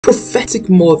prophetic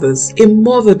mothers, a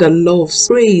mother that loves,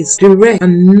 prays, directs,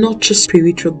 and nurtures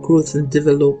spiritual growth and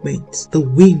development. The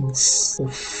wings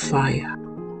of fire.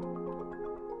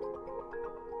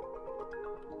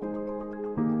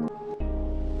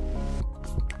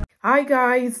 Hi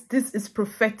guys, this is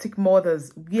Prophetic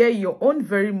Mothers, where your own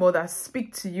very mother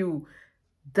speak to you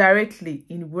directly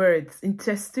in words, in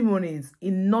testimonies,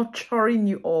 in nurturing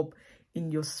you up in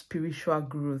your spiritual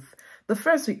growth. The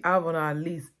first we have on our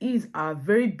list is our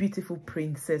very beautiful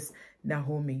Princess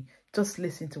Naomi. Just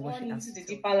listen to what she has to the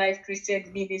Deeper Life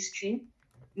Christian Ministry,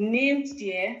 named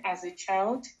there as a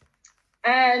child,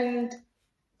 and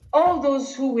all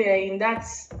those who were in that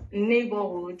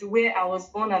neighborhood where I was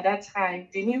born at that time,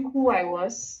 they knew who I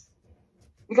was.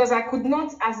 Because I could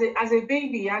not, as a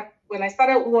baby, when I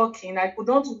started walking, I could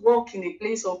not walk in a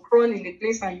place or crawl in a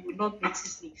place and you would not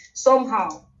notice me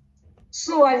somehow.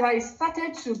 So as I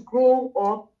started to grow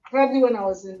up, probably when I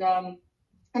was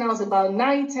about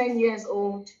 9-10 years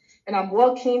old, and I'm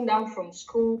walking down from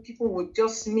school, people would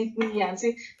just meet me and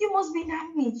say, "You must be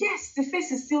Naomi." Yes, the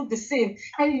face is still the same.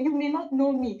 And you may not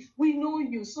know me. We know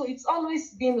you. So it's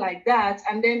always been like that.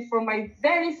 And then from my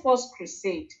very first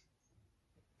crusade,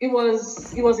 it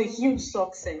was a huge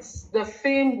success. The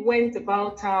fame went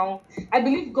about town. I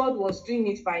believe God was doing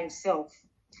it by himself.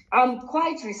 I'm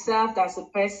quite reserved as a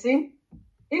person.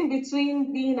 In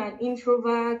between being an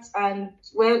introvert and,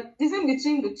 well, it's in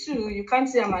between the two. You can't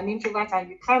say I'm an introvert and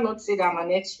you cannot say that I'm an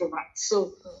extrovert.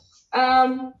 So,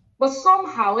 but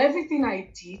somehow everything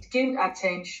I did gained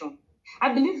attention.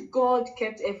 I believe God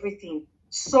kept everything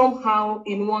somehow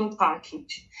in one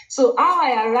package. So how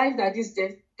I arrived at this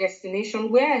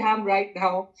destination where I am right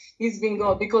now is being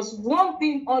God, because one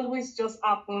thing always just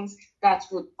happens that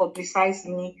would publicize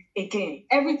me again.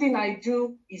 Everything I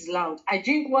do is loud. I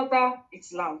drink water,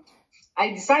 it's loud. I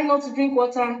decide not to drink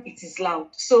water, it is loud.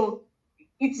 So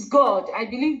it's God. I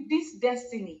believe this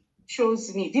destiny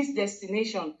chose me. This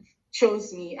destination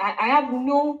chose me. I have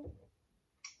no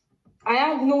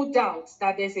doubt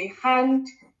that there's a hand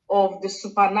of the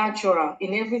supernatural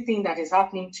in everything that is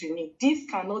happening to me. This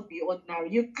cannot be ordinary.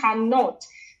 You cannot,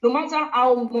 no matter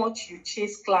how much you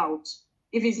chase clouds,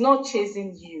 if it's not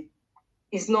chasing you,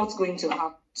 it's not going to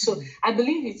happen. So I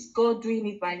believe it's God doing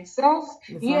it by himself.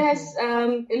 Exactly. Yes,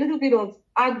 a little bit of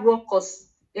hard work,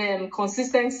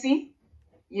 consistency,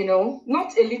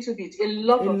 not a little bit, a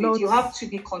lot of it. You have to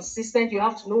be consistent. You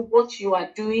have to know what you are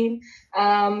doing.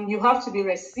 You have to be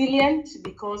resilient,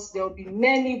 because there will be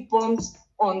many bumps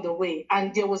on the way.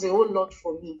 And there was a whole lot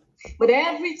for me. But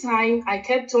every time I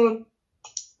kept on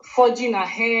forging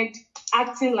ahead,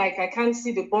 acting like I can't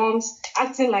see the bumps,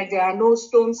 acting like there are no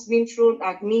stones being thrown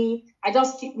at me. I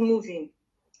just keep moving.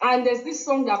 And there's this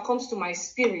song that comes to my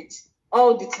spirit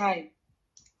all the time.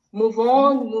 Move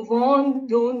on,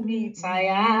 don't be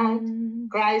tired.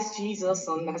 Christ Jesus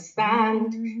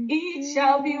understand. It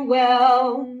shall be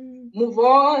well. Move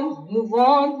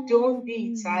on, don't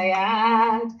be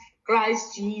tired.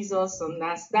 Christ Jesus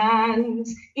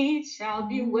understands. It shall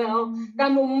be well.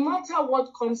 That no matter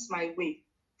what comes my way,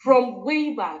 from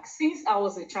way back, since I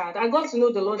was a child, I got to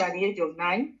know the Lord at the age of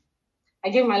 9. I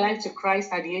gave my life to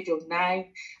Christ at the age of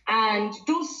 9, and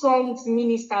those songs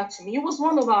ministered to me. It was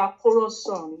one of our chorus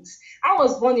songs. I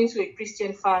was born into a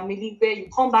Christian family where you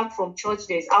come back from church,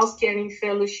 there's house caring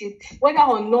fellowship. Whether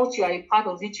or not you are a part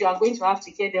of it, you are going to have to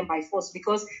hear them by force,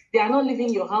 because they are not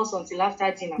leaving your house until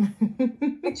after dinner.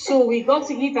 So we got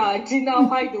to eat our dinner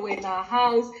while they were in our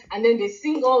house, and then they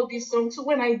sing all these songs. So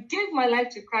when I gave my life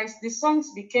to Christ, the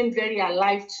songs became very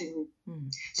alive to me.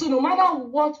 So no matter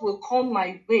what will come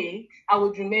my way, I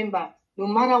would remember, no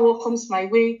matter what comes my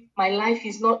way, my life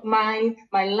is not mine.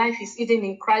 My life is hidden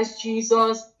in Christ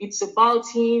Jesus. It's about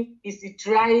him. He's the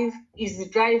driver.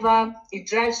 He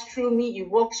drives through me. He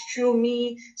walks through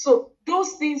me. So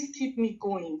those things keep me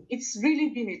going. It's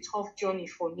really been a tough journey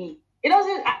for me.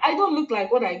 I don't look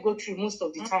like what I go through most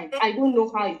of the time. I don't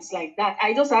know how it's like that.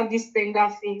 I just have this tender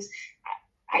face.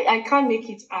 I can't make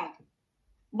it hard.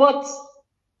 But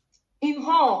in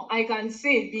all, I can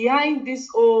say behind this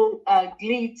whole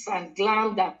glitz and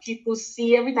glam that people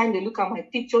see every time they look at my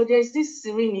picture, there's this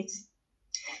serenity.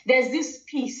 There's this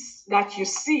peace that you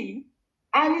see,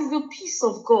 and it's the peace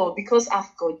of God, because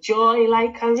I've got joy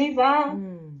like a river,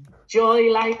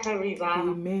 joy like a river,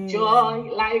 Amen.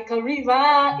 Joy like a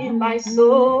river in my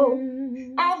soul.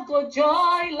 I've got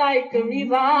joy like a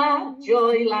river,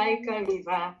 joy like a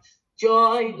river.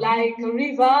 Joy like a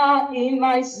river in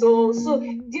my soul. So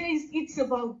it's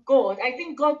about God. I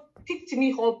think God picked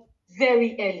me up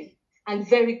very early and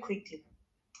very quickly.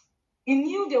 He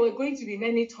knew there were going to be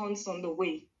many turns on the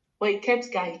way, but he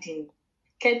kept guiding.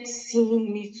 kept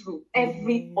seeing me through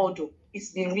every order.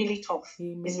 It's been really tough.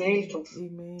 Amen. It's been really tough.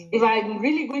 Amen. If I'm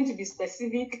really going to be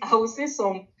specific, I will say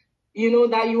some,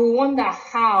 that you will wonder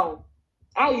how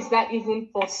is that even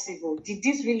possible? Did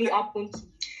this really happen to me?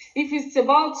 If it's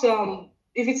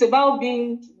about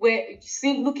being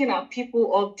looking at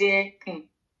people up there,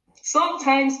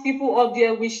 sometimes people up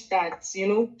there wish that, if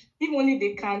only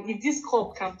if this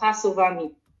cup can pass over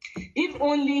me, if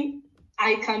only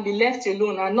I can be left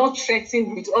alone and not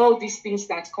threatened with all these things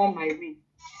that come my way.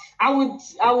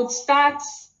 I would start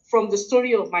from the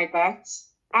story of my birth,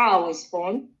 how I was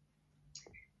born.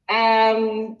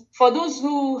 For those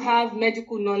who have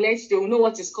medical knowledge, they will know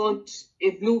what is called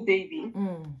a blue baby.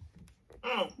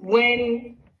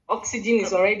 When oxygen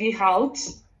is already out.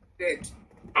 Good.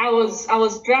 I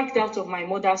was dragged out of my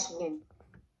mother's womb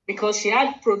because she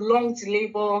had prolonged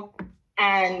labor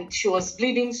and she was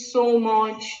bleeding so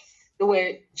much. They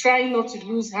were trying not to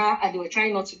lose her and they were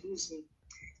trying not to lose me.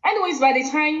 Anyways, by the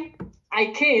time I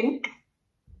came,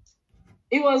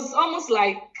 it was almost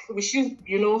like we should,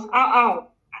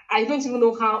 I don't even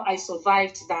know how I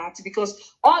survived that,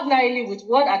 because ordinarily with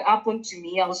what had happened to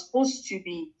me, I was supposed to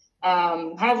be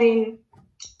having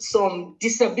some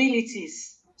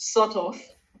disabilities, sort of.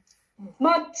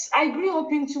 But I grew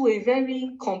up into a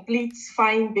very complete,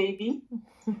 fine baby.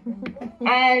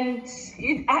 And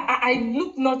I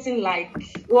looked nothing like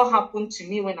what happened to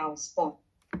me when I was born.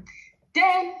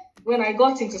 Then, when I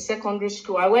got into secondary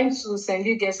school, I went to St.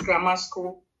 Luke's Grammar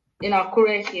School in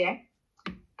Akure here.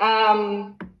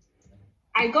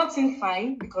 I got in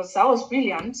fine because I was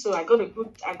brilliant, so I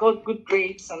got good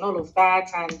grades and all of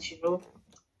that, and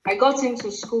I got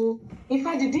into school. In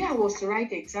fact, the day I was to write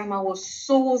the exam, I was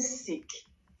so sick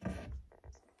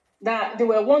that they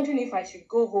were wondering if I should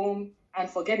go home and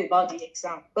forget about the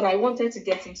exam. But I wanted to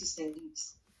get into St.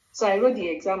 Luke's. So I wrote the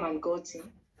exam and got in.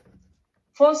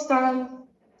 First time,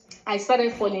 I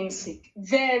started falling sick,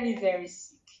 very, very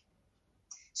sick.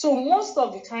 So most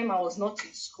of the time, I was not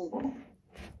in school.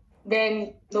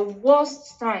 Then the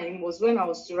worst time was when I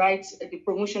was to write the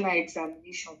promotional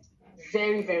examination.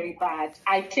 Very, very bad.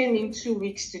 I came in 2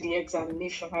 weeks to the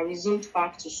examination. I resumed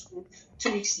back to school,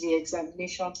 2 weeks to the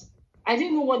examination. I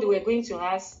didn't know what they were going to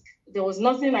ask. There was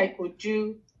nothing I could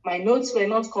do. My notes were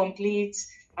not complete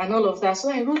and all of that. So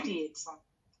I wrote the exam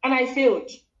and I failed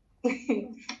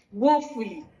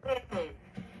woefully.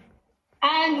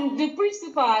 And the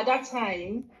principal at that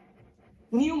time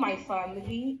knew my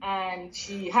family and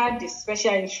she had this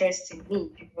special interest in me,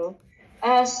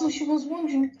 So she was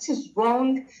wondering what is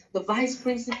wrong, the vice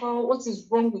principal, what is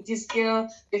wrong with this girl?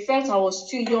 They felt I was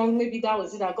too young. Maybe that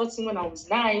was it. I got in when I was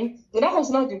 9. But that was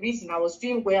not the reason. I was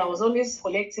doing well. I was always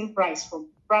collecting prize from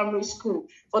primary school.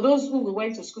 For those who we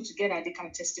went to school together, they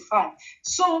can testify.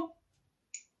 So,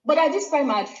 but at this time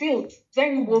I had failed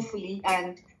very woefully,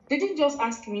 and they didn't just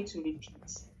ask me to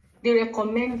repeat. They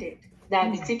recommended that I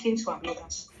be taken to another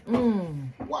school.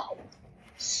 Wow.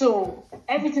 So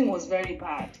everything was very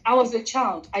bad. I was a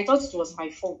child. I thought it was my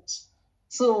fault.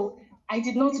 So I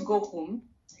did not go home.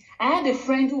 I had a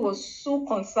friend who was so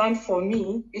concerned for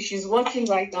me. If she's watching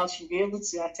right now, she'll be able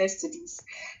to attest to this.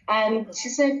 And she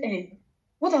said, "Hey,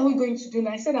 what are we going to do?" And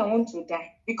I said, "I want to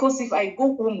die. Because if I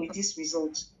go home with this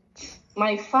result,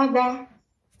 my father,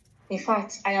 in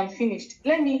fact, I am finished.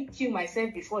 Let me kill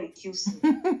myself before he kills me."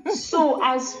 So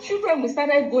as children, we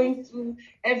started going through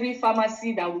every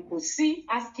pharmacy that we could see,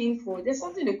 asking for, there's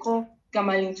something they call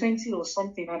Gamalin 20 or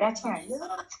something at that time.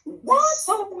 What?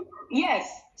 So, yes.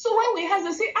 So when we had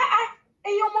to say,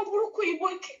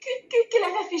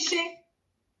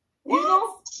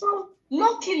 so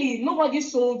luckily, nobody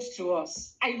sold to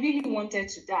us. I really wanted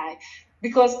to die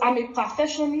because I'm a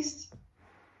perfectionist.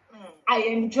 I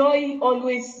enjoy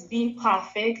always being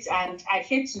perfect, and I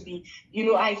hate to be,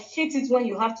 I hate it when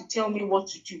you have to tell me what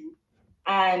to do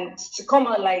and to come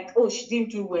out like, oh, she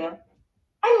didn't do well.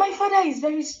 And my father is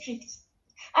very strict,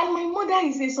 and my mother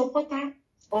is a supporter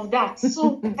of that.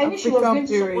 So I knew she was going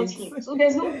to support him. So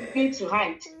there's no way to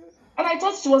hide. And I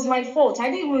thought it was my fault. I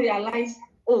didn't even realize,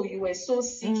 oh, you were so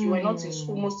sick, you were not in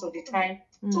school most of the time.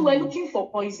 So we're looking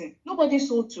for poison. Nobody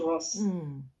sold to us.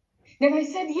 Then I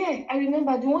said, yeah, I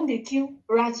remember the one they kill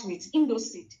rats with,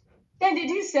 Indoseed. Then they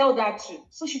didn't sell that too.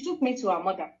 So she took me to her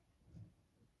mother.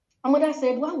 Her mother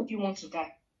said, why would you want to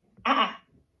die?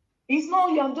 It's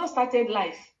not, you have just started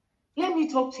life. Let me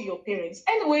talk to your parents.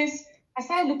 Anyways, I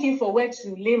started looking for where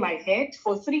to lay my head.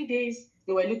 For 3 days,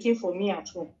 they were looking for me at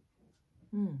home.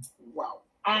 Wow.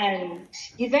 And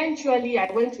eventually,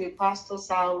 I went to a pastor's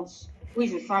house, who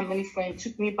is a family friend,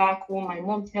 took me back home. My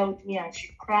mom held me and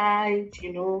she cried,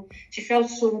 She felt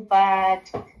so bad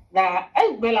that,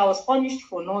 I was punished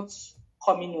for not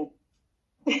coming home.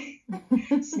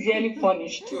 Severely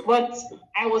punished. But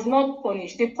I was not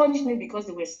punished. They punished me because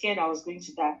they were scared I was going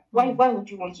to die. Why would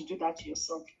you want to do that to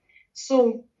yourself?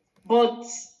 So, but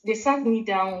they sat me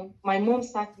down. My mom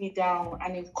sat me down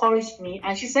and encouraged me.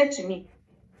 And she said to me,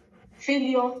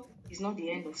 failure is not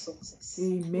the end of success.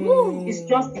 Amen. It's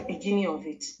just the beginning of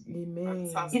it.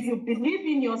 Amen. If you believe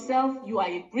in yourself, you are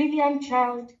a brilliant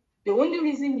child. The only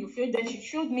reason you failed, then she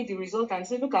showed me the result and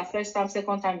said, look at first time,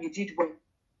 second time, you did well.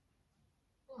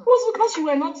 It was because you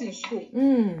were not in school.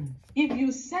 If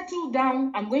you settle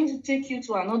down, I'm going to take you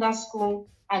to another school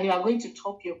and you are going to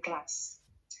top your class.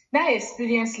 That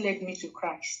experience led me to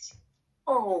Christ.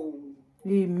 Oh,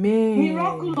 amen.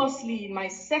 Miraculously, in my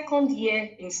second year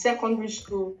in secondary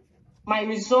school, my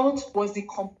result was the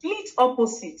complete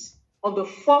opposite of the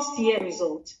first year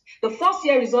result. The first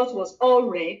year result was all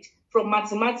red, from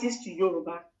mathematics to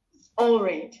Yoruba, all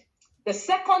red. The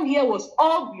second year was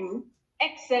all blue,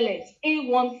 excellent,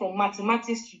 A1 from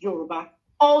mathematics to Yoruba,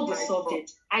 all the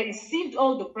subjects. I received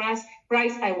all the prize.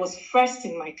 I was first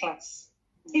in my class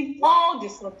in all the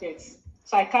subjects.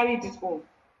 So I carried it home.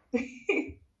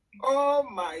 Oh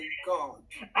my God.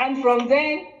 And from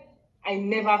then, I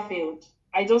never failed.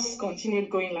 I just continued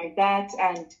going like that.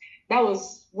 And that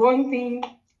was one thing.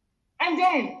 And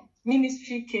then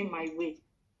ministry came my way.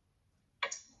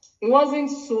 It wasn't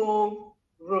so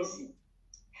rosy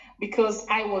because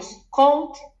I was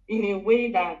called in a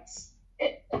way that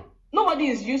nobody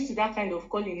is used to that kind of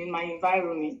calling in my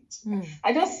environment.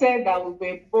 I just said that we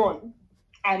were born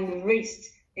and raised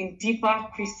in deeper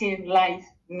Christian life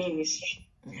ministry.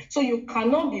 So you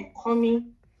cannot be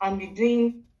coming and be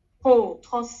doing, oh,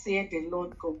 thus saith the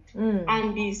Lord God,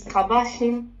 and be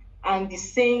scabashing and be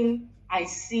saying, I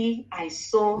see, I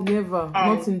saw. Never,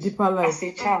 not in deeper life. As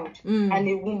a child and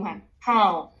a woman.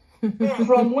 How?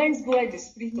 From whence goeth the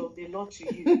Spirit of the Lord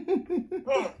to you?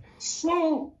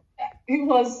 So it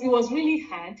was really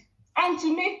hard. And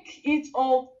to make it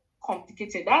all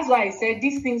complicated, that's why I said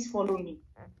these things follow me.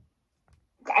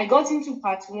 I got into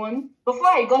part 1. Before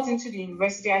I got into the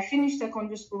university, I finished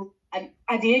secondary school at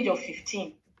the age of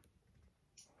 15.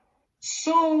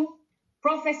 So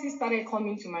prophecies started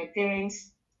coming to my parents.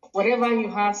 Whatever you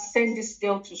have, send this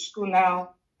girl to school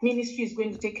now. Ministry is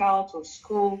going to take her out of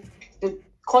school. The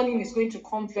calling is going to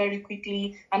come very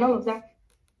quickly and all of that.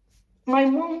 My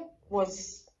mom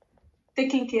was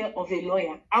taking care of a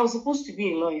lawyer. I was supposed to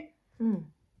be a lawyer.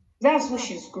 That's who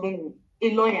she's grown,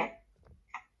 a lawyer.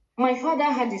 My father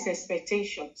had his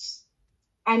expectations.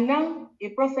 And now a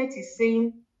prophet is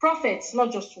saying, prophets,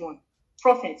 not just one,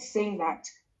 prophets saying that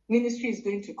ministry is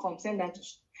going to come, send her to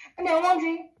school. And they're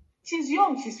wondering, she's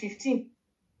young, she's 15.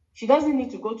 She doesn't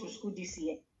need to go to school this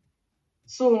year.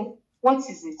 So what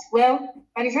is it? Well,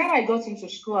 by the time I got into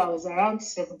school, I was around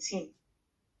 17.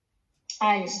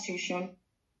 Our institution,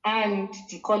 and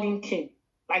the calling came,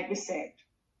 like we said.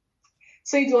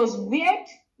 So it was weird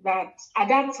that at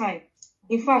that time,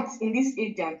 in fact, in this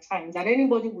age and time, that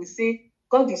anybody will say,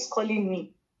 God is calling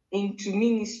me into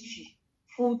ministry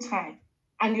full time,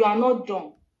 and you are not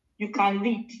dumb. You can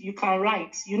read, you can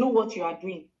write, you know what you are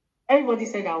doing. Everybody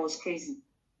said I was crazy.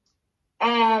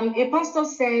 A pastor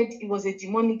said it was a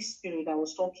demonic spirit I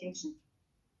was talking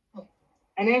to.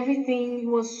 And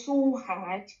everything was so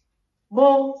hard.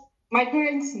 But my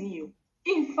parents knew.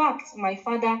 In fact, my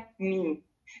father knew.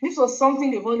 This was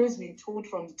something they've always been told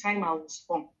from the time I was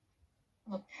born.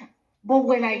 But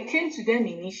when I came to them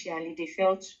initially, they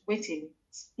felt, wait a minute,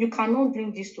 you cannot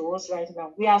bring this to us right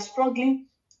now. We are struggling.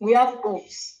 We have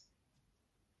hopes.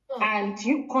 And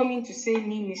you coming to say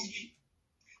ministry.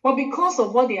 But because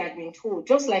of what they had been told,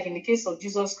 just like in the case of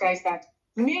Jesus Christ, that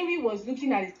Mary was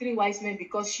looking at the 3 wise men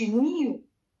because she knew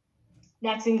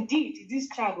that indeed this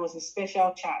child was a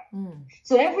special child.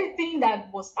 So everything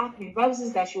that was happening, Bible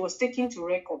says that she was taking to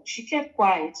record. She kept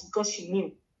quiet because she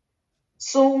knew.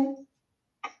 So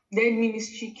then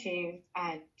ministry came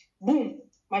and boom,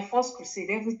 my first crusade,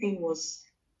 everything was,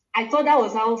 I thought that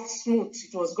was how smooth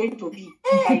it was going to be.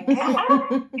 Like,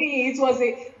 it was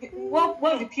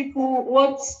people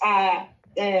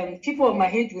of my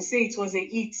age will say it was a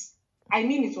hit. I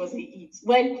mean, it was a hit.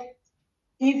 Well,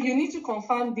 if you need to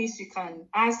confirm this, you can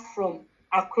ask from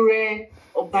Akure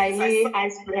or Baile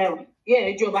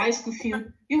Job High School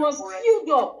field. It was filled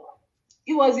up.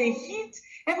 It was a hit.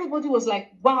 Everybody was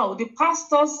like, wow, the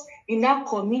pastors in that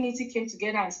community came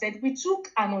together and said, we took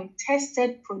an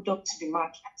untested product to the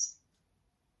market.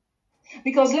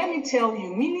 Because let me tell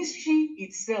you, ministry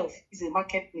itself is a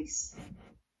marketplace.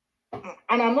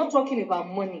 And I'm not talking about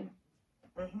money.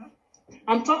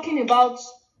 I'm talking about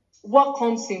what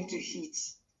comes into it.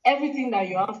 Everything that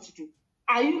you have to do.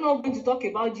 are you not going to talk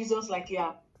about Jesus like you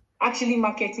are actually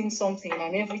marketing something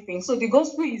and everything? So the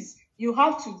gospel is you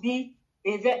have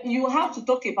to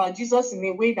talk about Jesus in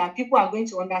a way that people are going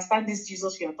to understand this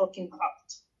Jesus you are talking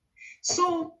about.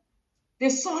 So they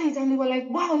saw it and they were like,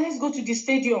 wow, let's go to the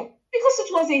stadium, because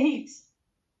it was a hit.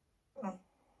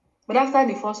 But after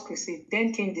the first crusade,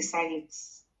 then came the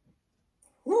silence.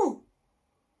 Woo!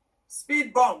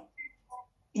 Speed bump.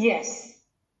 Yes.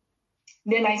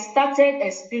 Then I started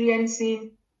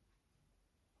experiencing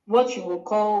what you will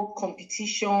call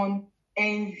competition,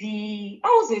 envy. I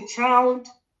was a child,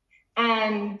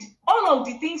 and all of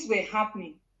the things were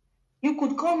happening. You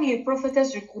could call me a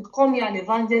prophetess, you could call me an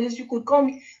evangelist, you could call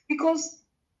me, because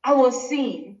I was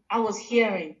seeing, I was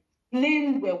hearing,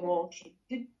 lame were walking.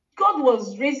 God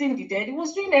was raising the dead, he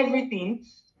was doing everything,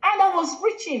 and I was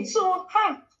preaching. So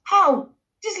how?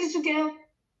 This little girl,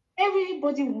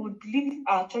 everybody would leave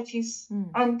our churches,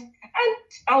 and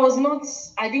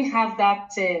I didn't have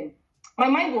that, my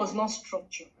mind was not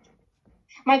structured.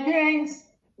 My parents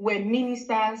were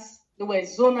ministers, they were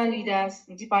zonal leaders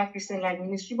in Deeper Christian Life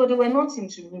Ministry, but they were not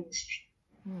into ministry.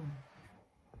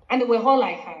 And they were all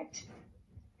I had.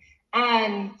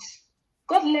 And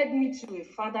God led me to a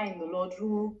father in the Lord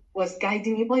who was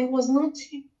guiding me, but it was not,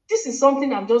 this is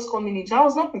something I'm just coming into. I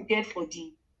was not prepared for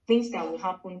the things that will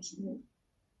happen to me.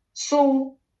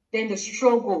 So then the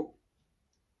struggle.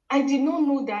 I did not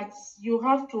know that you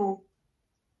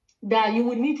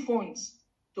would need funds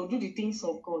to do the things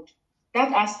of God.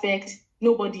 That aspect,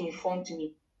 nobody informed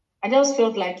me. I just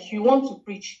felt like you want to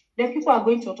preach, then people are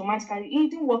going to automatically,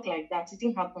 it didn't work like that. It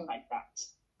didn't happen like that.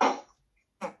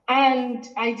 And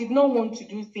I did not want to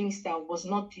do things that was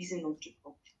not pleasing unto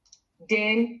God.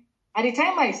 Then, at the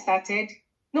time I started,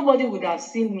 nobody would have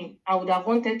seen me. I would have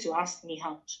wanted to ask me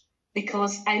out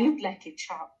because I looked like a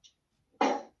child.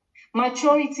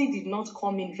 Maturity did not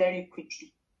come in very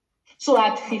quickly. So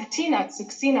at 15, at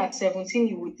 16, at 17,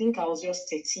 you would think I was just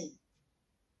 13.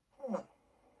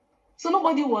 So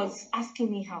nobody was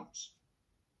asking me out.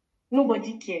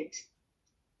 Nobody cared.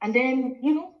 And then,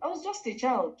 I was just a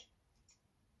child.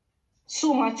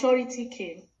 So maturity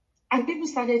came. And people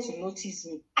started to notice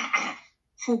me.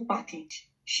 Full package.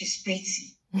 She's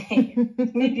pretty.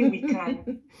 Maybe we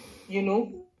can,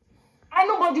 And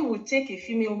nobody would take a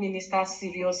female minister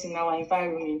serious in our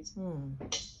environment.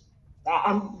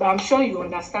 I'm sure you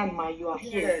understand, you are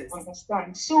here. Yes.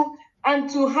 Understand. So, and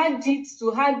to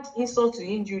add insult to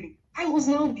injury, I was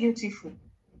now beautiful.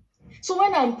 So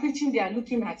when I'm preaching, they are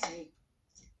looking at me.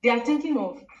 They are thinking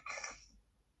of,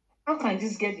 how can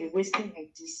this girl be wasting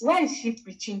like this? Why is she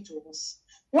preaching to us?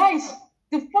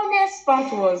 The funniest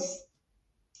part was,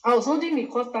 I was holding a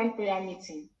constant prayer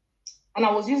meeting, and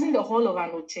I was using the hall of an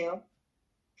hotel.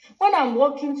 When I'm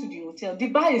walking to the hotel, the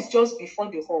bar is just before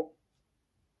the hall.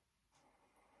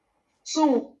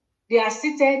 So they are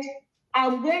seated.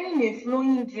 I'm wearing a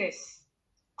flowing dress,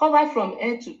 covered from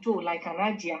head to toe like an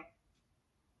Adia,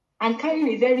 and carrying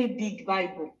a very big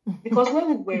Bible. Because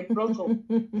when we were brought up,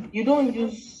 you don't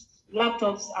use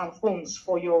laptops and phones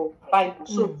for your Bible.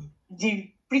 So the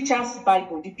preacher's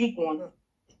Bible, the big one,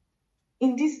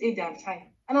 in this age and time.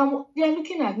 And they are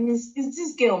looking at me, is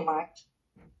this girl mad?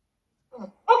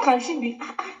 How can she be?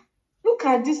 Look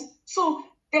at this. So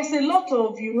there's a lot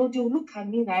of, they'll look at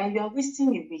me now, you are wasting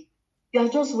away. You are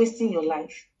just wasting your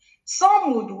life.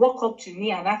 Some would walk up to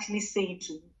me and actually say it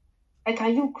to me. Like, are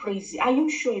you crazy? Are you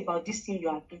sure about this thing you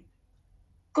are doing?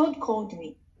 God called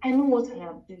me. I know what I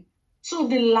am doing. So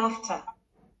the laughter,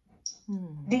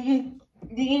 the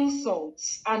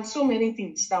insults, and so many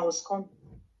things that was coming.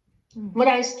 But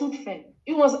I stood firm.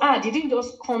 It was hard. It didn't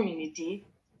just come in a day.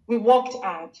 We worked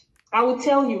hard. I will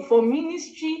tell you, for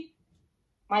ministry,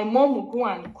 my mom will go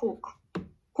and cook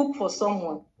for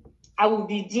someone. I will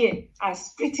be there,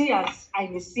 as pretty as I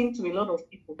may seem to a lot of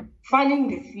people, fanning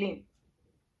the flame,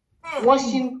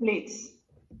 washing plates,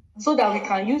 so that we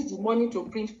can use the money to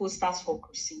print posters for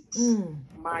crusades.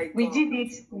 We did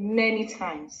it many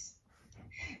times.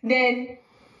 Then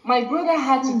my brother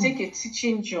had to take a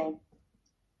teaching job,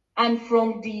 and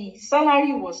from the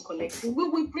salary was collected, we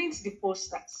will print the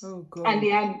posters and the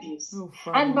handbills.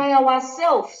 And by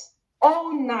ourselves,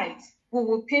 all night, we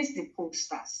will paste the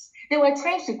posters. There were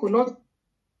times we could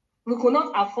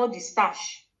not afford the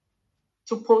stash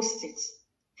to post it.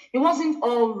 It wasn't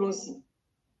all rosy.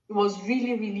 It was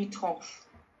really, really tough.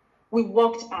 We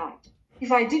worked hard.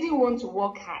 If I didn't want to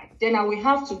work hard, then I will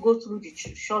have to go through the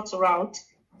short route,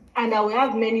 and I will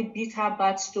have many bitter,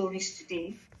 bad stories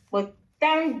today. But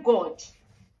thank God,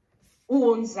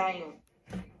 who owns Zion,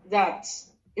 that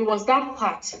it was that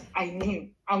part I knew,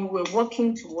 and we were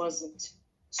working towards it.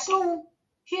 So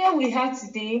here we are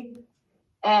today.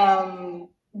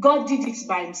 God did it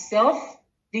by himself.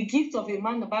 The gift of a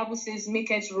man, the Bible says,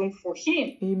 maketh room for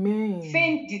him. Amen.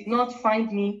 Fame did not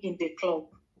find me in the club.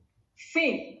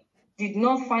 Fame did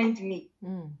not find me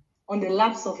on the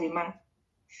laps of a man.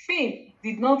 Fame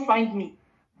did not find me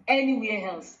anywhere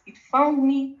else. It found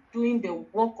me doing the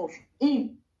work of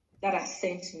him that has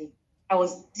sent me. I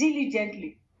was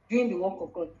diligently doing the work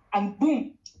of God, and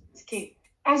boom, it came.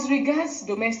 As regards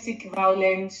domestic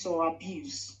violence or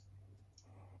abuse,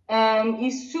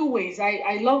 it's two ways.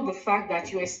 I love the fact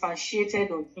that you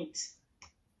expatiated on it.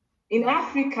 In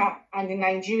Africa and in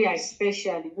Nigeria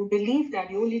especially, we believe that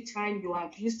the only time you are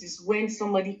abused is when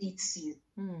somebody eats you.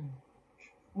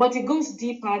 But it goes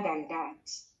deeper than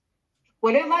that.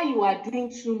 Whatever you are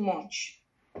doing too much,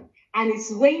 and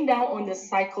it's weighing down on the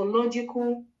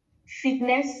psychological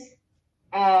fitness,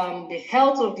 the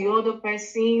health of the other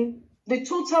person, the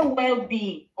total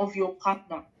well-being of your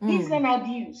partner, is an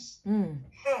abuse.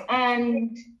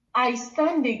 And I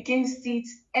stand against it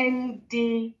any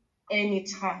day,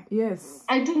 anytime. Yes.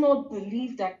 I do not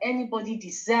believe that anybody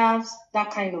deserves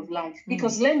that kind of life.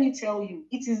 Because let me tell you,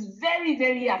 it is very,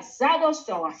 very hazardous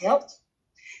to our health.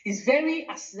 It's very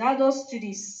hazardous to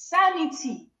the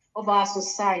sanity of our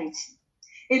society.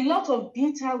 A lot of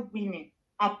bitter women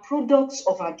are products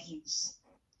of abuse.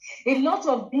 A lot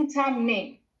of bitter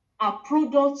men are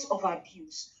products of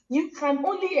abuse. You can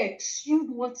only exude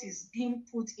what is being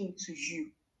put into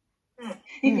you.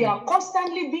 If you are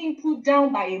constantly being put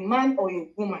down by a man or a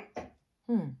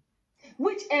woman,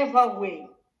 whichever way,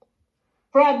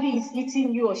 probably he's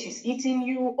eating you or she's eating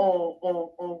you,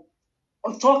 or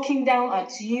talking down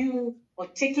at you, or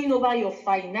taking over your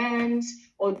finance,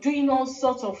 or doing all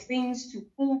sorts of things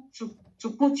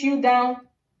to put you down.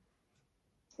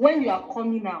 When you are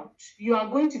coming out, you are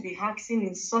going to be acting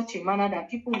in such a manner that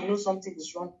people will know something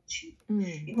is wrong with you.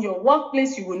 In your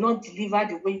workplace, you will not deliver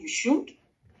the way you should.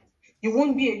 You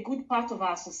won't be a good part of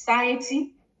our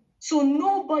society. So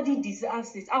nobody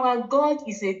deserves it. Our God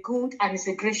is a good and is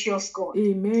a gracious God.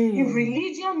 Amen. If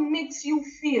religion makes you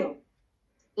feel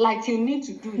like you need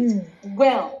to do it,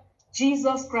 well,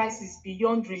 Jesus Christ is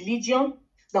beyond religion.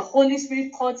 The Holy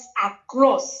Spirit cuts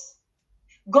across.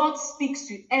 God speaks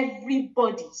to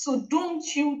everybody. So don't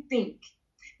you think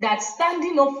that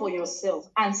standing up for yourself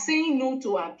and saying no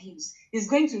to abuse is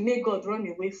going to make God run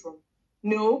away from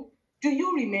you? No. Do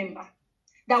you remember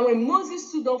that when Moses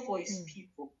stood up for his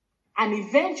people, and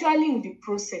eventually in the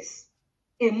process,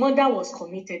 a murder was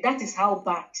committed? That is how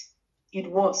bad it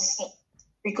was.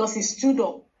 Because he stood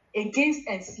up against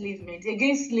enslavement,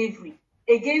 against slavery,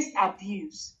 against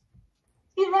abuse.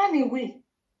 He ran away.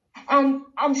 And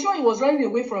I'm sure he was running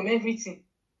away from everything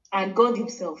and God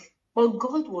himself. But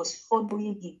God was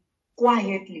following him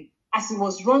quietly. As he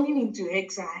was running into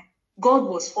exile, God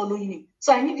was following him.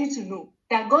 So I need you to know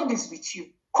that God is with you.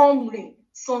 Come rain,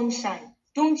 sunshine.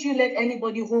 Don't you let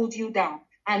anybody hold you down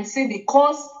and say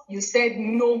because you said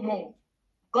no more,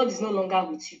 God is no longer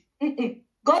with you.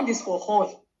 God is for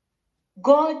all.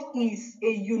 God is a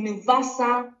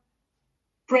universal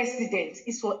president.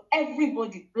 It's for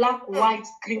everybody, black, white,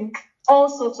 green, all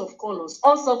sorts of colors,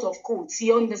 all sorts of codes.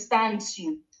 He understands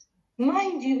you.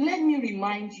 Mind you, let me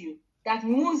remind you that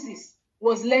Moses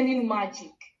was learning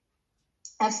magic.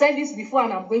 I've said this before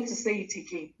and I'm going to say it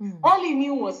again. All he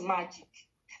knew was magic.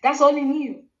 That's all he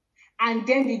knew. And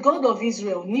then the God of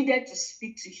Israel needed to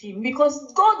speak to him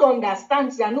because God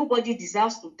understands that nobody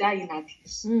deserves to die in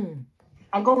abuse.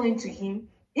 And God went to him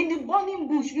in the burning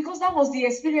bush because that was the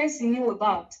experience he knew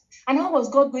about. And how was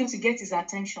God going to get his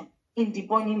attention? In the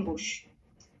burning bush.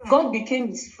 God became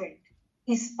his friend,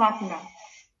 his partner,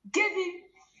 gave him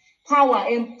power,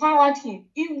 empowered him.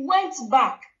 He went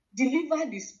back,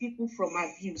 delivered his people from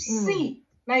abuse. See,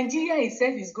 Nigeria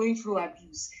itself is going through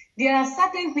abuse. There are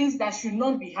certain things that should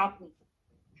not be happening.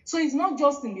 So it's not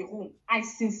just in the home. I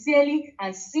sincerely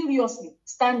and seriously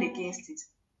stand against it.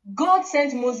 God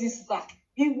sent Moses back.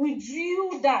 He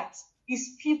withdrew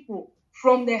his people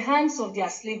from the hands of their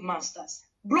slave masters,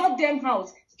 brought them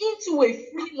out into a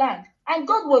free land, and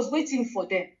God was waiting for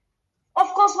them. Of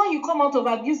course, when you come out of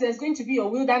abuse, there's going to be a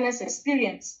wilderness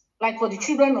experience, like for the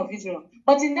children of Israel.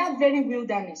 But in that very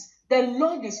wilderness, the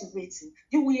Lord is waiting.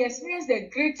 You will experience the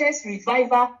greatest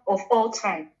revival of all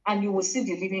time, and you will see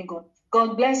the living God.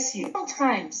 God bless you.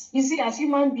 Sometimes, you see, as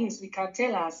human beings, we can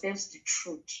tell ourselves the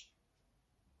truth.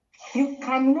 You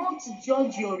cannot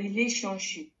judge your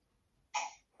relationship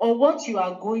or what you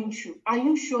are going through. Are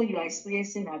you sure you are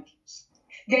experiencing abuse?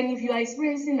 Then if you are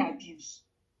experiencing abuse,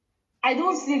 I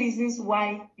don't see reasons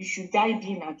why you should die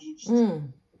being abused.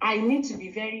 I need to be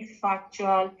very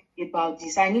factual about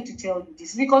this. I need to tell you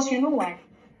this because you know why?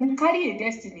 You carry a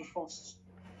destiny first.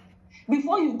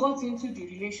 before you got into the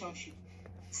relationship.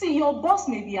 See, your boss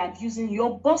may be abusing,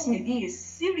 your boss may be a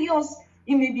serious,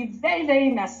 it may be very,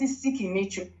 very narcissistic in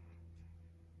nature.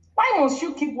 Why must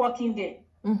you keep working there?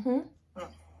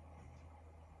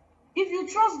 If you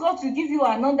trust God to give you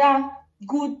another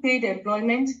good paid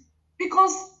employment,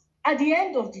 because at the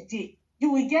end of the day,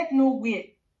 you will get nowhere.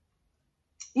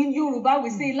 In Yoruba, we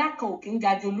say,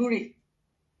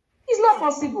 it's not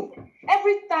possible.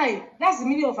 Every time, that's the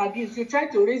meaning of abuse, you try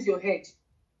to raise your head.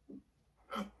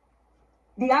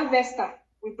 The harvester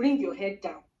will bring your head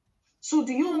down. So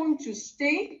do you want to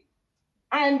stay?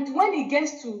 And when it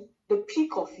gets to the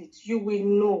peak of it, you will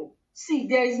know. See,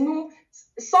 there is no,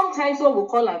 sometimes what we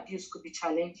call abuse could be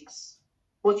challenges.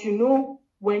 But you know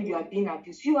when you are being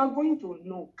abused, you are going to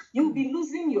know. You'll be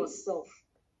losing yourself.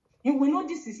 You will know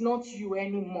this is not you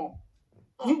anymore.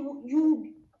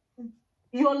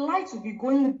 Your light will be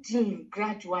going dim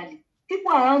gradually.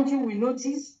 People around you will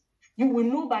notice. You will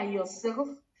know by yourself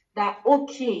that,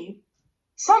 okay,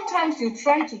 sometimes you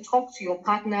try to talk to your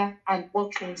partner and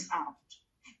work things out.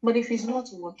 But if it's not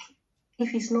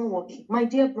working, my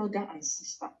dear brother and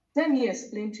sister, let me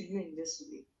explain to you in this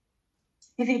way.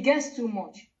 If it gets too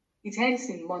much, it ends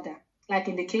in murder, like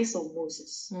in the case of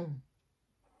Moses.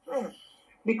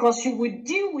 Because you will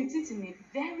deal with it in a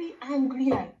very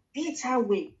angry and bitter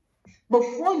way.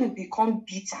 Before you become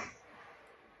bitter,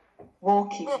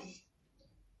 walk away.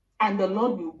 And the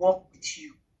Lord will walk with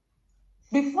you.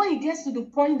 Before it gets to the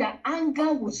point that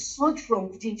anger will surge from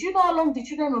within. Do you know how long the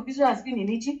children of Israel has been in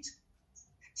Egypt?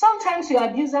 Sometimes your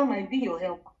abuser might be your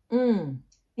helper.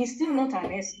 It's still not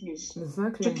an excuse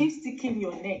to keep sticking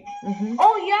your neck.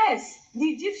 Oh yes, the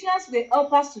Egyptians were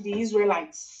helpers to the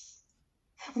Israelites.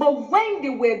 But when they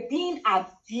were being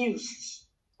abused,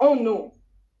 oh no,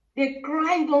 they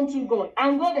cried unto God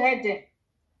and God heard them.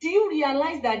 Do you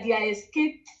realize that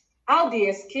how they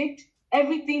escaped?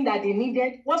 Everything that they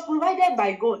needed was provided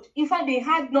by God. In fact, they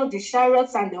had not the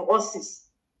chariots and the horses,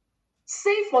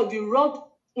 save for the rod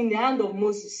in the hand of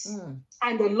Moses.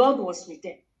 And the Lord was with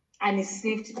them, and he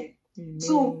saved them.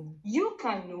 So you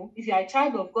can know, if you are a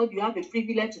child of God, you have a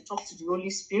privilege to talk to the Holy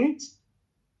Spirit.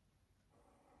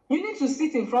 You need to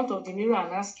sit in front of the mirror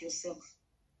and ask yourself,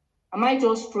 am I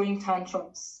just throwing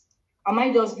tantrums? Am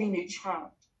I just being a child?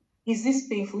 Is this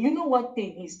painful? You know what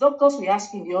pain is. Doctors will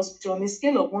ask you in the hospital on a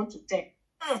scale of 1 to 10,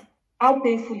 how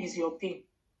painful is your pain?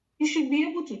 You should be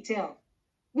able to tell.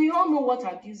 We all know what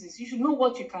abuse is. You should know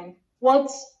what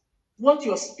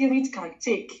your spirit can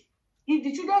take. If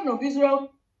the children of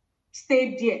Israel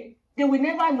stayed there, they will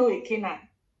never know a Canaan.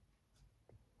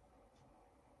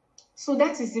 So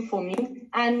that is it for me.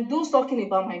 And those talking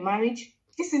about my marriage,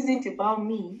 this isn't about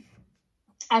me.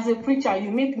 As a preacher,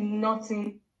 you make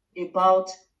nothing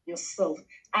about yourself.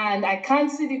 And I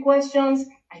can't see the questions.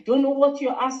 I don't know what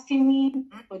you're asking me,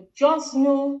 but just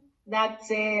know that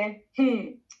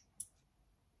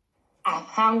I'm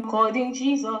anchored in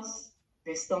Jesus.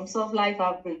 The storms of life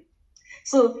are brave.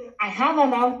 So I have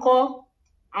an anchor,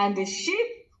 and the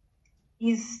ship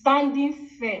is standing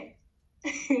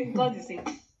firm. God is saying,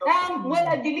 well,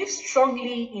 I believe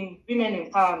strongly in women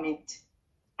empowerment.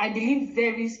 I believe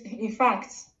in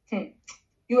fact,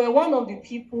 you are one of the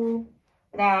people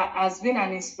that has been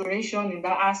an inspiration in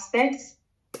that aspect.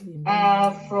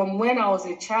 From when I was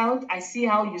a child, I see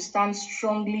how you stand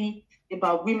strongly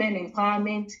about women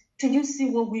empowerment. Do you see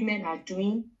what women are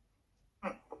doing?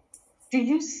 Do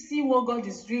you see what God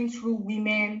is doing through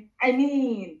women? I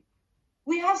mean,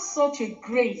 we have such a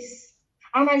grace,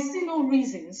 and I see no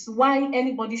reasons why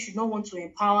anybody should not want to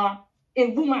empower a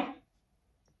woman.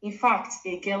 In fact,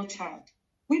 a girl child.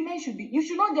 Women you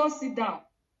should not just sit down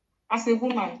as a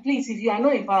woman. Please, if you are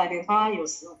not empowered, empower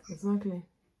yourself. Exactly.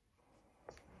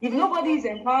 If nobody is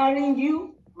empowering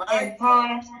you,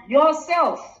 empower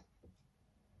yourself.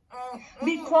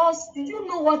 Because do you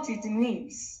know what it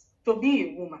means to be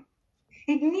a woman?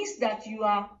 It means that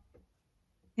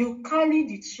you carry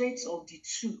the traits of the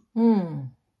two.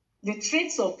 The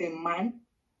traits of the man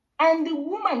and the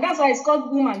woman. That's why it's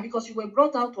called woman, because you were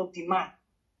brought out of the man.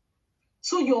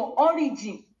 So your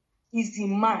origin is the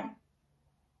man.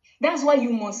 That's why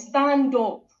you must stand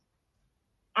up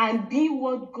and be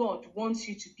what God wants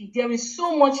you to be. There is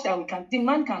so much that the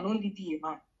man can only be a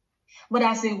man. But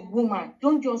as a woman,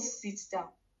 don't just sit down.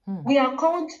 We are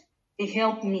called a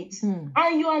helpmeet.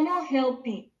 And you are not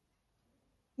helping.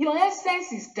 Your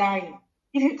essence is dying.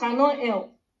 If you cannot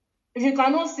help, if you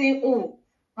cannot say,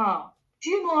 do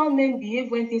you know how men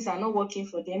behave when things are not working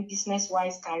for them,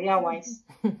 business-wise, career-wise?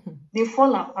 They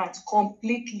fall apart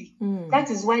completely.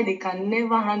 That is why they can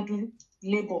never handle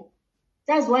labor.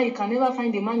 That's why you can never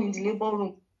find a man in the labor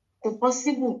room.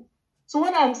 Impossible. So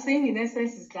what I'm saying in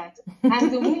essence is that as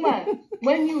the woman,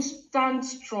 when you stand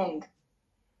strong,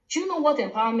 do you know what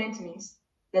empowerment means?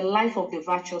 The life of the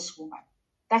virtuous woman.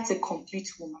 That's a complete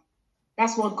woman.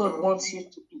 That's what God wants you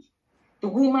to be. The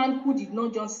woman who did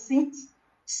not just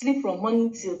sleep from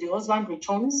morning till the husband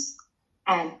returns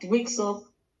and wakes up.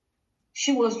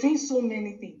 She was doing so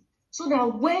many things. So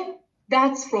that when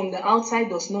that from the outside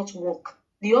does not work,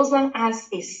 the husband has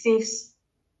a safe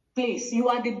place. You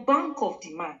are the bank of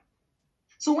the man.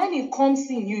 So when he comes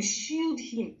in, you shield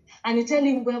him and you tell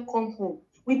him, welcome home.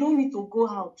 We don't need to go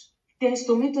out. There's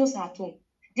tomatoes at home.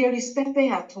 There is pepper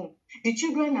at home. The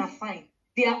children are fine.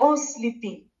 They are all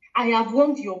sleeping. I have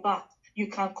warmed your bath. You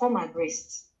can come and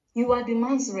rest. You are the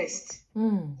man's rest.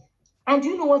 And do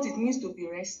you know what it means to be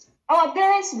rest? Our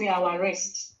parents were our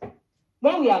rest.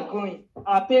 When we are growing,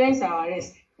 our parents are our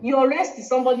rest. Your rest is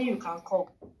somebody you can call.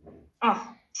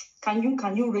 Can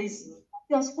you raise me?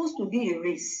 You are supposed to be a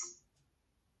race.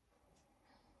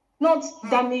 Not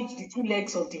damage the two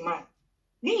legs of the man.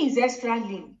 This is extra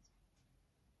lean.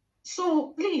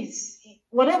 So please,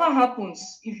 whatever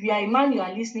happens, if you are a man, you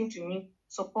are listening to me,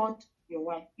 support your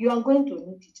wife. You are going to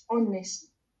need it, honestly.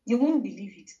 You won't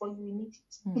believe it, but you will need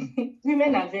it.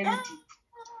 Women are very deep.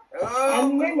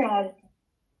 And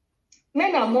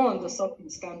men are more on the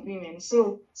surface than women.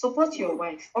 So support your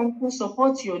wife. Uncle,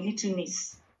 support your little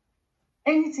niece.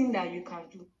 Anything that you can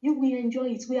do, you will enjoy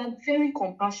it. We are very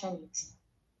compassionate.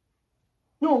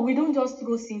 No, we don't just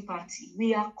throw sympathy.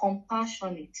 We are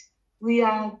compassionate. We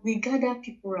gather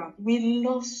people around. We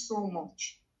love so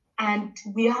much. And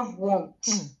we have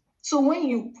warmth. So when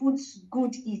you put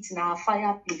good heat in our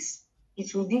fireplace,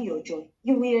 it will be your joy.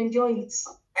 You will enjoy it.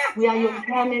 We are your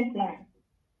retirement plan.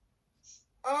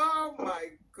 Oh my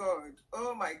God.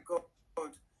 Oh my God.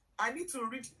 I need to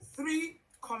read 3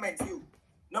 comments.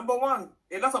 Number 1,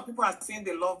 a lot of people are saying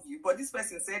they love you, but this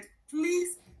person said,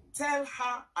 please tell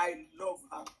her I love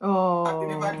her. I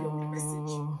delivered your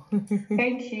message.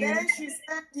 Thank you. Then she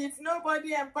said, if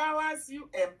nobody empowers you,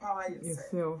 empower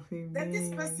yourself. Then this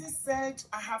person said,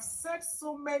 I have said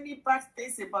so many bad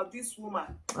things about this woman.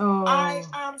 I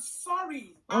am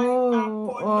sorry. I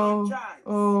apologize.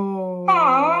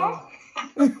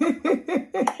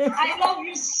 I love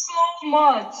you so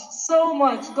much, so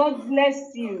much. God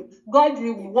bless you. God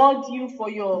reward you for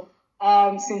your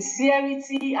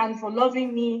sincerity and for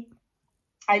loving me.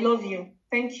 I love you.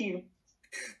 Thank you.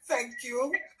 Thank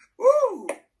you. Woo.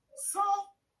 So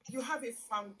you have a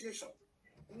foundation,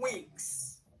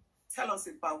 Wings. Tell us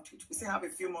about it. We still have a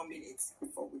few more minutes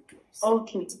before we close.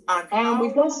 Okay. And how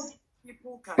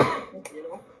people can,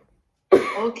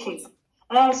 Okay.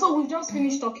 So we've just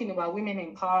finished talking about women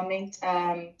empowerment.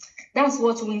 That's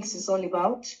what Wings is all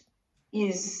about.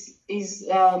 Is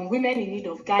women in need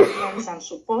of guidance and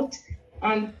support,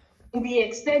 and we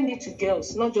extend it to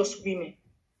girls, not just women,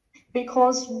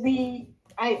 because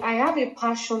I have a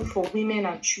passion for women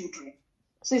and children.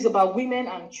 So it's about women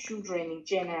and children in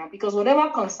general, because whatever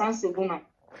concerns a woman,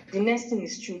 the next thing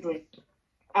is children.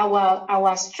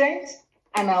 Our strength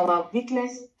and our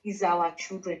weakness is our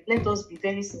children. Let us be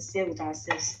very sincere with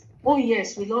ourselves. Oh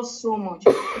yes, we love so much,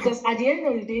 because at the end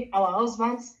of the day, our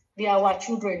husbands, they are our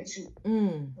children too.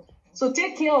 So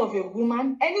take care of a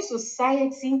woman. Any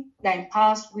society that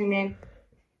empowers women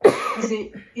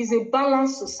is a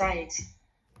balanced society.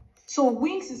 So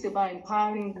Wings is about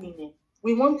empowering women.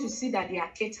 We want to see that they are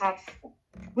catered for.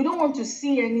 We don't want to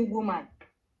see any woman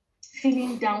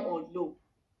feeling down or low.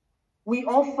 We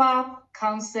offer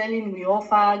counseling, we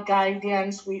offer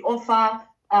guidance, we offer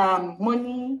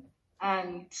money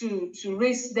and to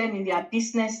raise them in their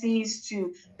businesses.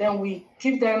 Then we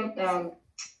give them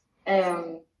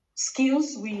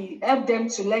skills. We help them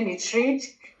to learn a trade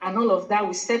and all of that.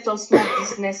 We set up small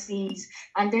businesses,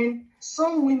 and then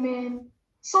some women,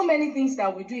 so many things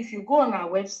that we do. If you go on our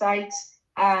website,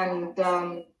 and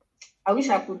I wish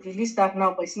I could release that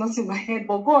now, but it's not in my head.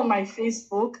 But go on my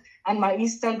Facebook and my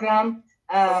Instagram,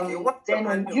 then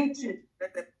on YouTube.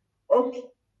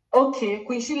 Okay.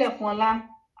 Queen Silekunola,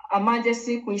 Her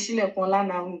Majesty Queen Silekunola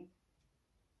Naomi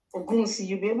Ogunsi.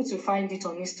 You'll be able to find it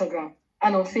on Instagram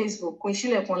and on Facebook. Queen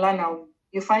Silekunola Naomi.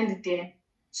 You find it there.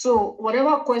 So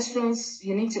whatever questions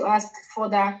you need to ask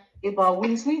further about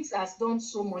Wings has done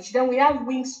so much. Then we have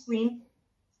Wings Queen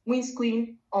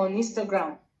on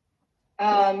Instagram.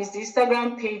 It's the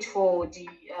Instagram page for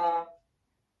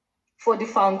the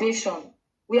foundation.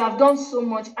 We have done so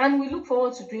much, and we look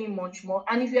forward to doing much more.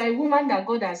 And if you are a woman that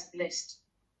God has blessed,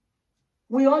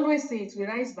 we always say it, we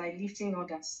rise by lifting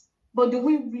others. But do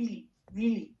we really,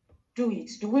 really do it?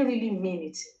 Do we really mean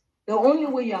it? The only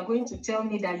way you are going to tell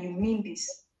me that you mean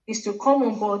this is to come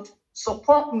on board,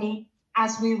 support me,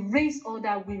 as we raise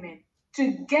other women.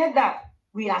 Together,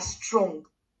 we are strong.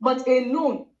 But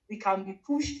alone, we can be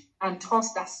pushed and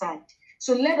tossed aside.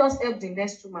 So let us help the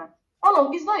next woman.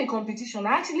 It's not a competition.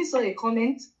 I actually saw a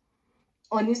comment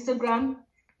on Instagram.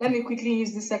 Let me quickly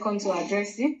use this second to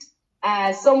address it.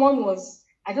 Someone was,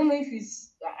 I don't know if it's,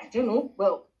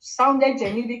 sounded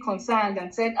genuinely concerned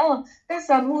and said, oh,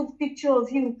 that's an old picture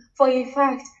of you. For a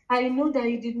fact, I know that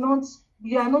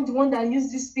you are not the one that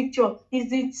used this picture.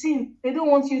 It's the team. They don't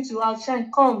want you to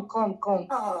outshine. Come. Come,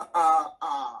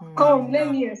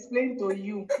 let me explain to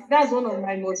you. That's one of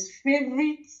my most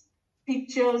favorite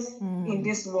pictures in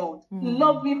this world.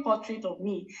 Lovely portrait of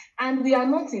me. And we are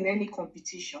not in any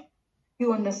competition.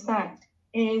 You understand?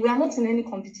 We are not in any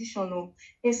competition,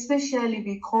 especially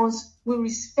because we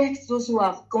respect those who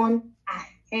have gone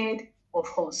ahead of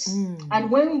us.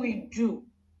 And when we do,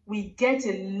 we get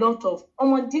a lot of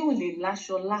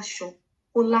lasho,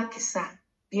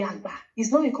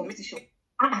 it's not a competition.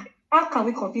 How can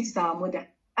we compete with our mother?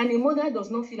 And a mother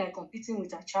does not feel like competing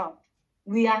with her child.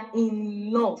 We are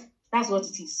in love. That's what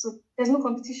it is. So there's no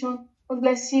competition. God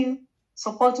bless you.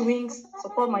 Support Wings.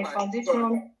 Support my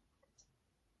foundation.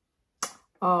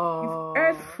 You've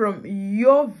heard from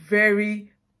your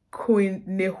very Queen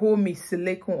Naomi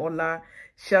Silekunola.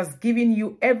 She has given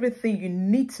you everything you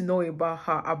need to know about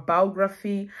her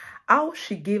biography, how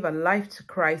she gave her life to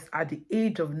Christ at the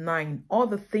age of 9, all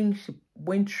the things she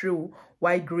went through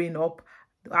while growing up,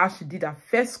 how she did her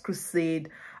first crusade,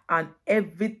 and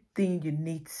everything you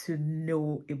need to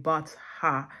know about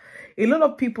her. A lot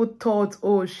of people thought,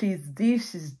 oh, she's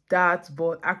this, she's that,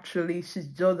 but actually she's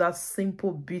just a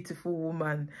simple, beautiful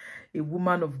woman, a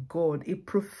woman of God, a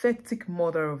prophetic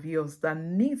mother of yours that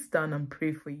needs down and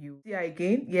pray for you. See her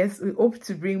again. Yes, we hope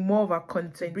to bring more of our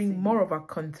content,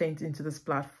 into this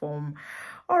platform.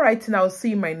 All right, and I'll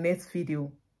see you in my next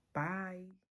video. Bye.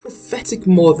 Prophetic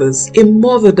mothers, a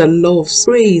mother that loves,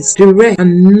 prays, direct,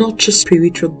 and nurtures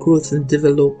spiritual growth and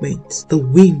development. The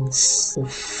wings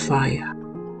of fire.